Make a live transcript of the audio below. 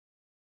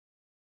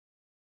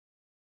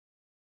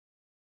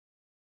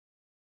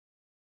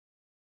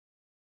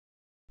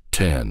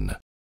10,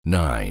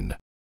 9,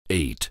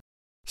 8,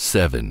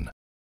 7,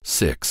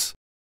 6,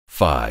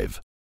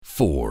 5,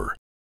 4,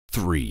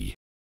 3,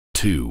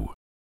 2,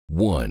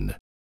 1,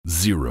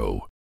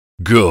 0.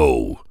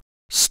 Go!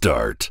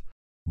 Start!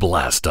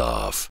 Blast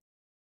off!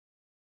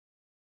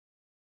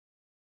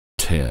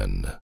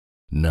 10,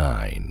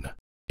 9,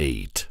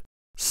 8,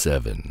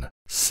 7,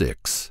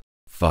 6,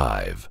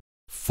 5,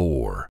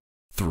 4,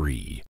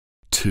 3,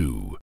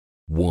 2,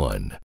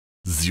 1,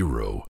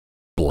 0.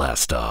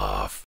 Blast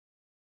off!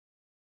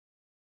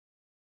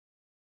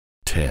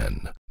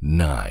 10,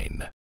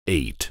 9,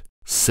 8,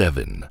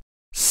 7,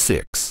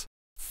 6,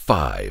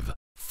 5,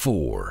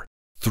 4,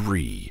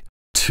 3,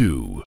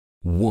 2,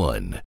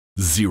 1,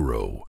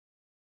 0.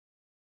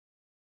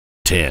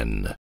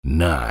 10,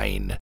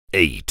 9,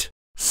 8,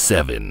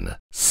 7,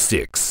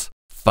 6,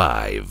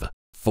 5,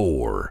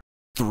 4,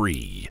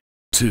 3,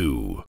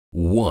 2,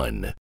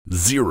 1,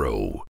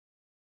 0.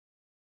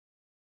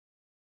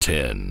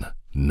 10,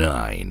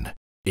 9,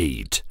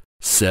 8,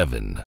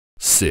 7,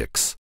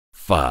 6,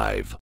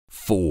 5,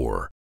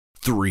 4,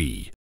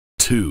 3,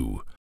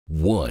 2,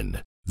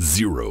 1,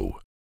 0.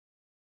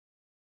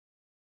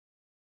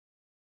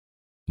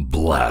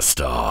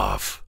 Blast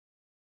off!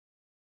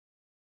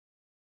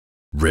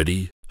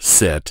 Ready,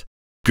 set,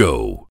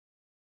 go!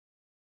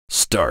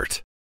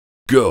 Start!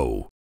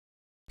 Go!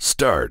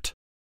 Start!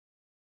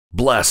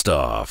 Blast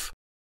off!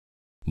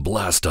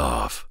 Blast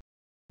off!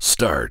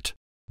 Start!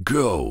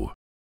 Go!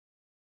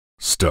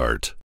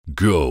 Start!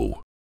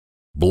 Go!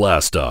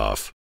 Blast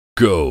off!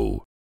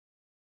 Go!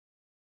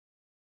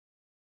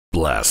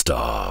 Blast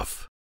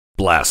off!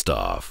 Blast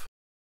off!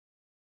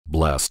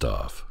 Blast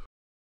off!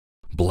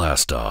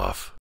 Blast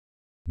off!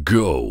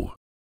 Go!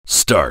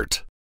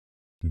 Start!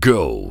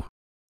 Go!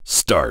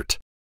 Start!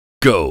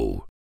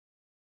 Go!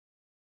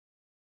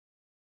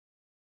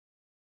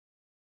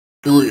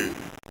 3,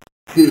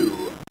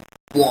 2,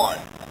 1.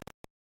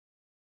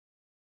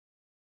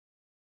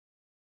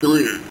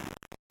 3,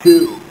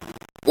 2,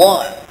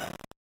 1.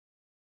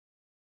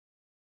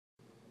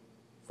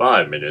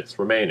 5 minutes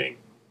remaining.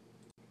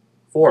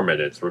 4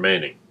 minutes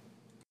remaining.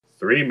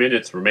 3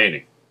 minutes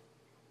remaining.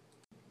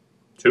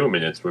 2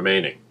 minutes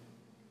remaining.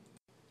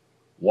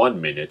 1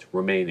 minute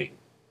remaining.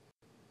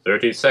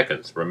 30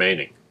 seconds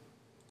remaining.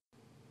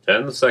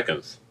 10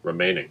 seconds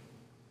remaining.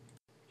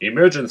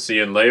 Emergency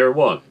in Layer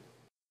 1.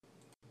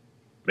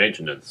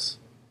 Maintenance.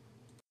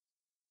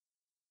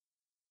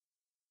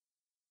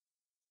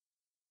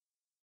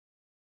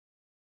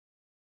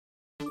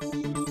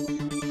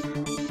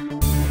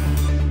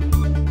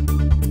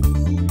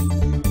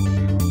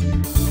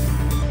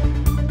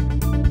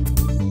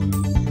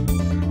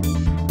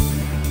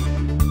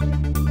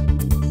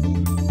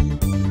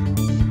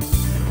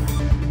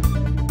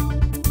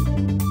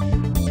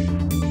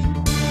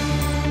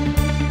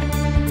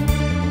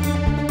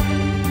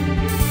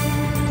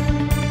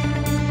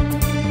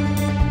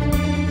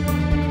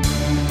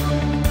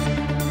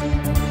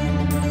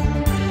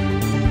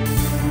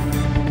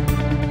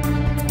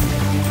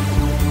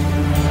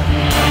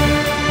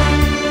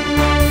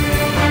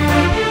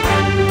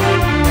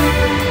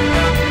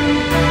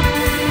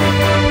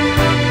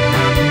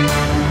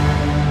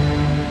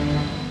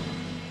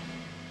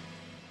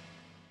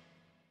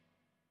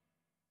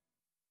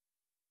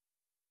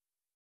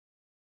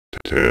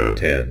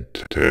 Ten,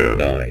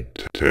 9,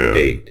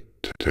 8,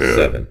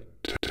 7,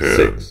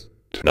 6,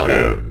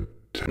 9,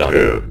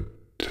 9,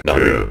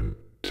 9,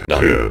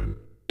 9,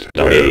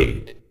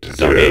 8, 8,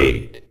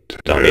 8,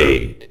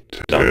 8,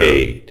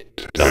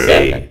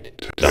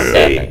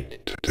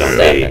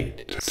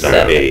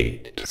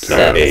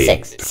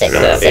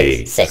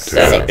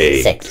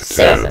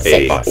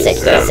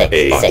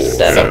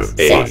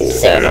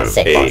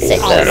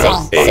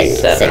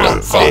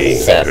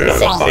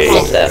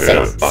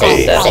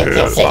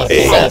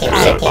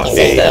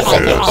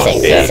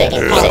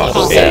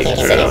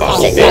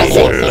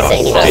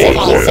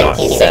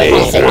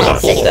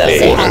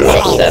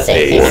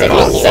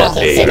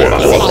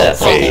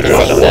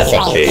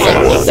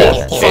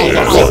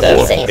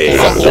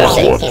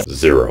 8,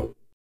 0.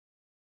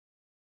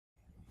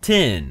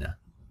 10,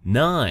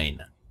 9,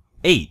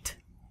 8,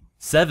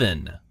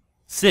 7,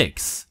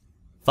 6,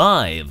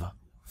 5,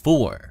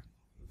 4,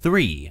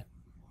 3,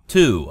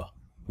 2,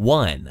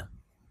 1.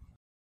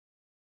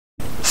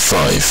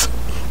 5,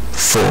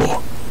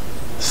 4,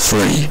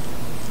 3,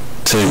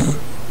 2,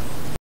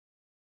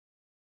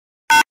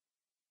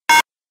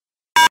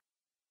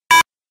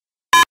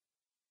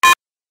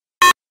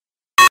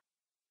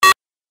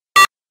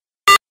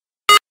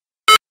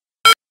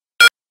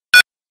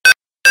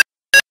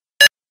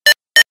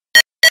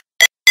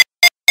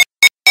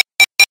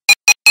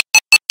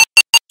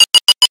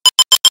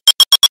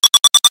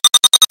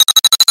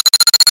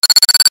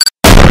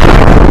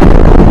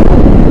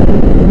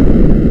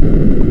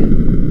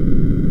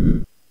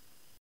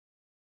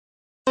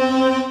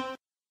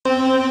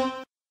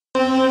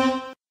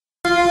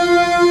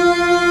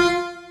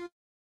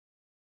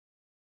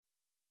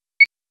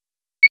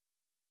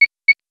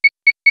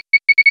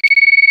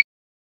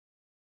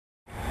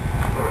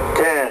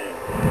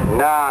 Ten,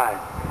 9,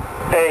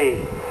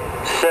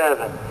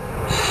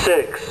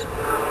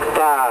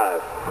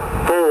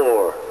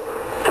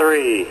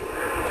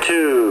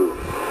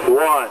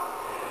 1.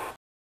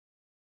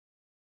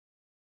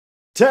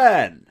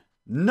 10,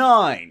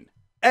 9,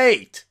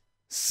 8,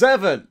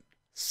 7,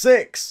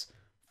 6,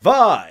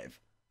 5,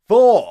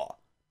 4,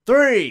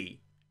 3,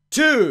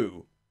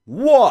 2,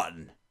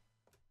 1.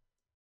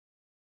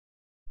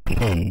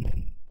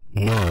 10,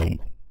 9,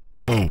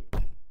 8,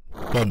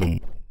 7,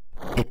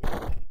 6,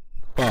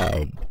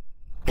 5,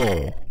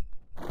 4,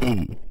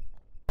 3,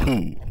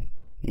 2,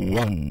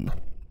 1.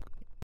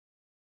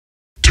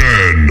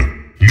 10,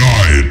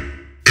 9,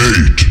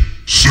 8,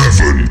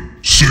 7,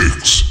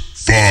 6,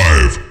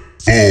 5,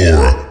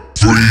 4,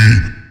 3,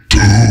 2,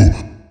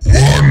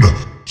 1,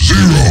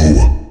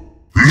 0.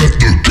 Let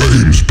the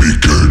games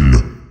begin.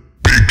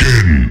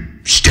 Begin.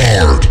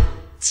 Start.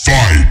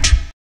 Fight.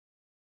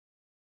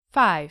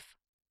 5,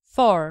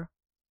 4,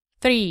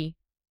 3,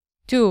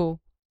 2,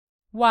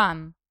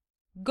 1.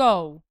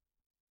 Go.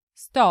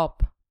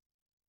 Stop.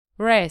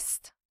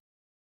 Rest.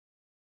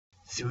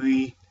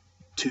 3,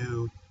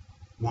 2,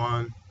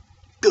 1,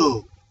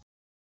 go!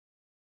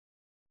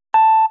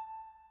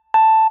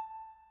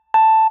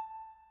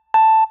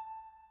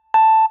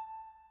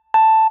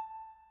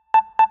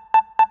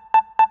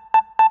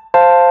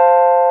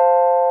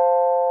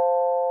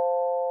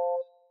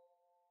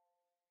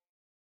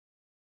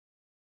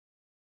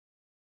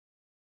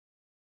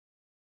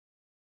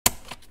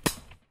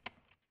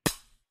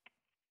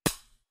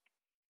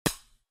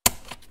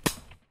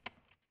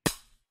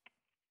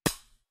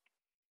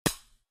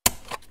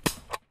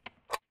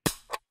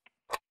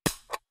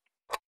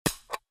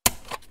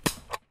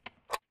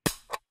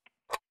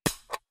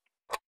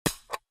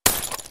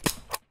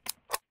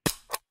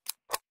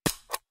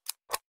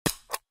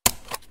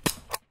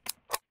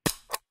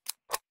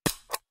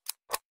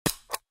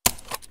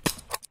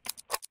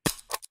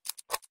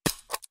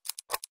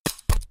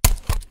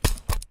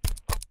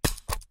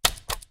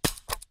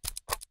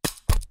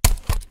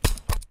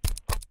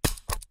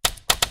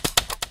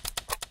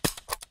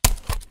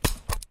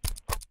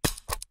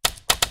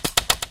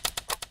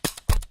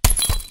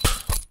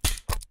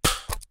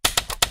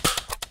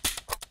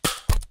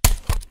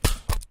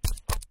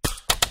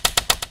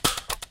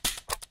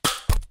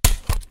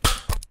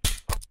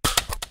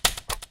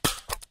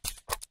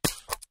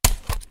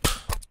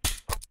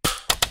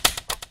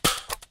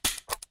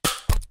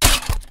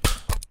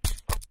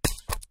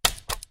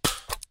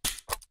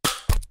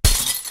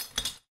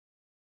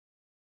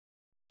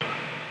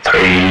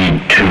 Three,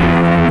 two,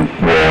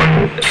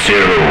 one,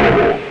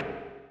 0.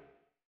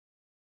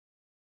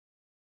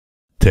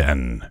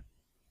 10,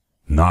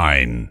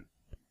 9,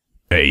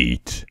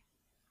 8,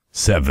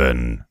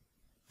 7,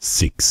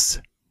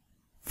 6,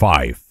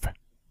 5,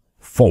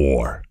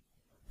 4,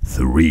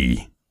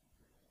 3,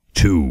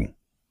 2,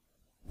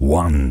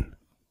 1,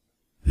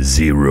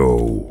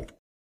 0.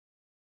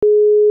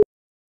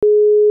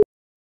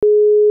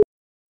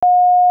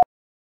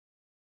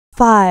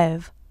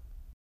 5,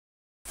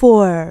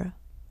 4,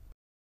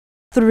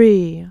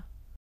 3,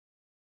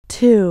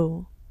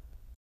 2,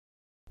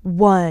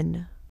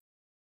 1.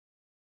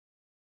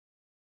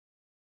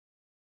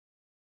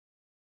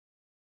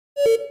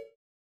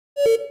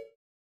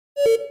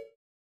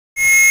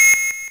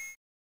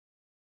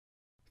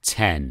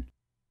 10,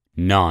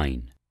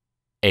 9,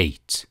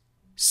 8,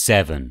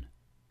 7,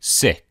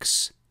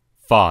 6,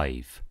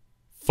 5,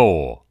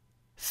 4,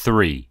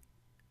 3,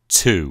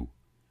 2,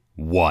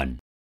 1.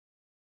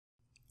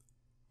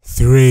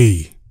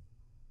 3,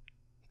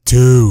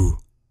 2,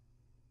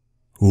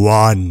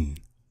 1.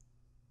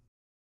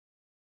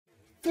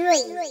 3,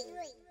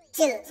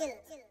 2,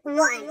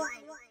 1,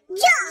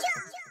 jump!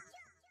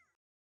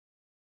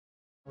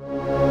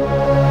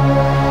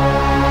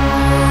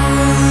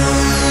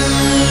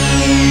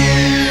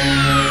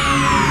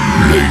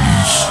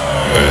 Ladies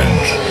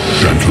and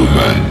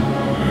gentlemen,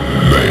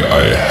 may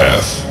I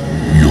have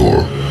your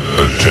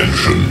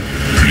attention,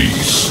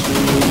 please?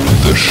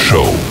 The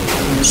show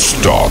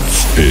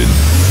starts in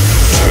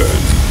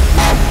 10,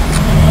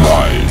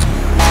 9,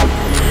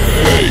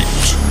 8,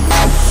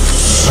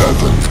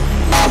 7,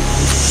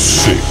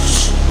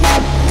 6,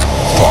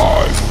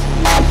 5,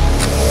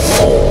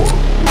 4,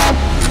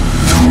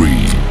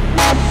 3,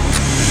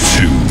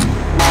 2,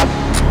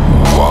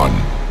 1,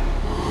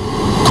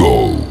 go!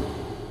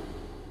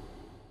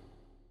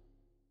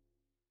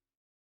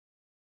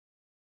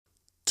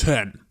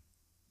 10,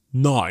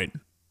 9,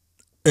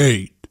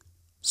 8,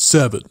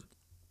 7,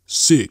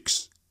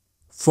 6,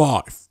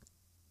 5,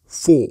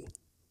 4,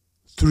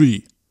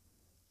 3,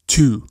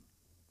 2,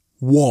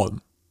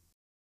 1.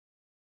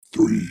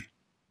 3,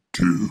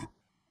 2,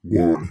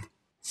 1,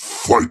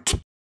 fight!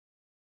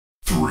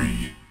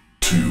 3,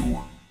 2,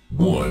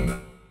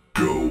 1,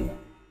 go!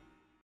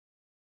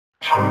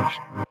 10,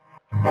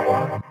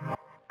 9,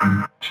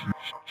 8,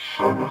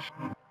 7,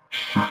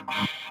 6,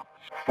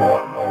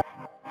 5,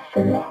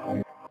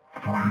 4,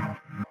 3,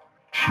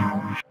 2,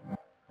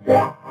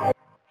 1,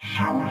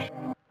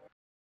 0.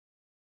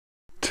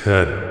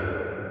 10,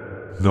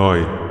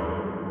 9,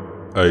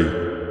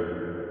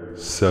 8,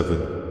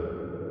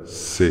 7,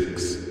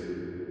 6,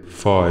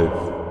 5,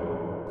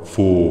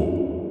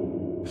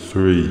 4,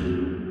 3,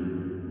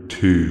 2,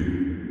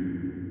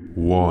 2,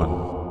 1.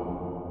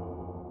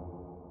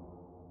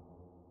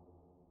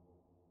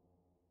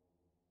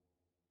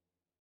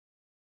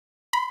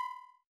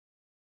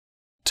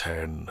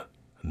 10,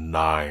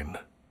 9,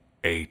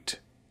 8,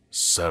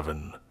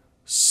 7,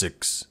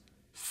 6,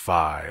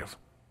 5,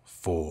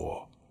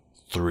 4,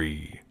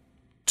 3,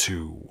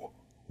 2,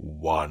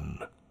 1,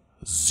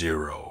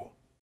 0.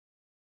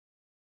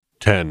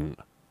 10,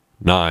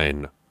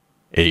 9,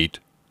 8,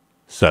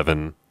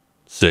 7,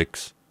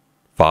 6,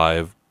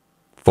 5,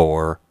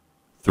 4,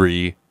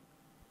 3,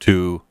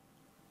 2,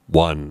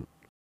 1.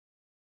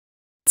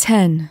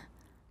 10,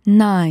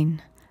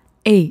 9,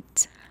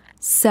 8,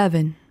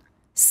 7,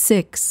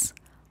 6,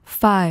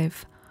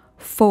 5,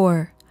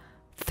 4,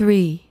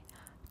 3,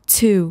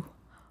 2,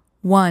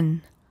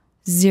 1,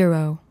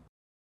 0.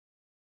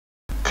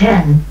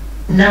 10,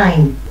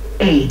 9,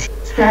 8,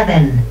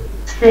 7,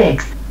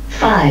 6,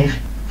 5,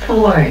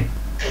 4,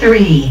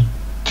 3,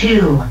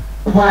 2,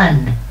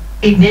 1.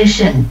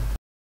 Ignition.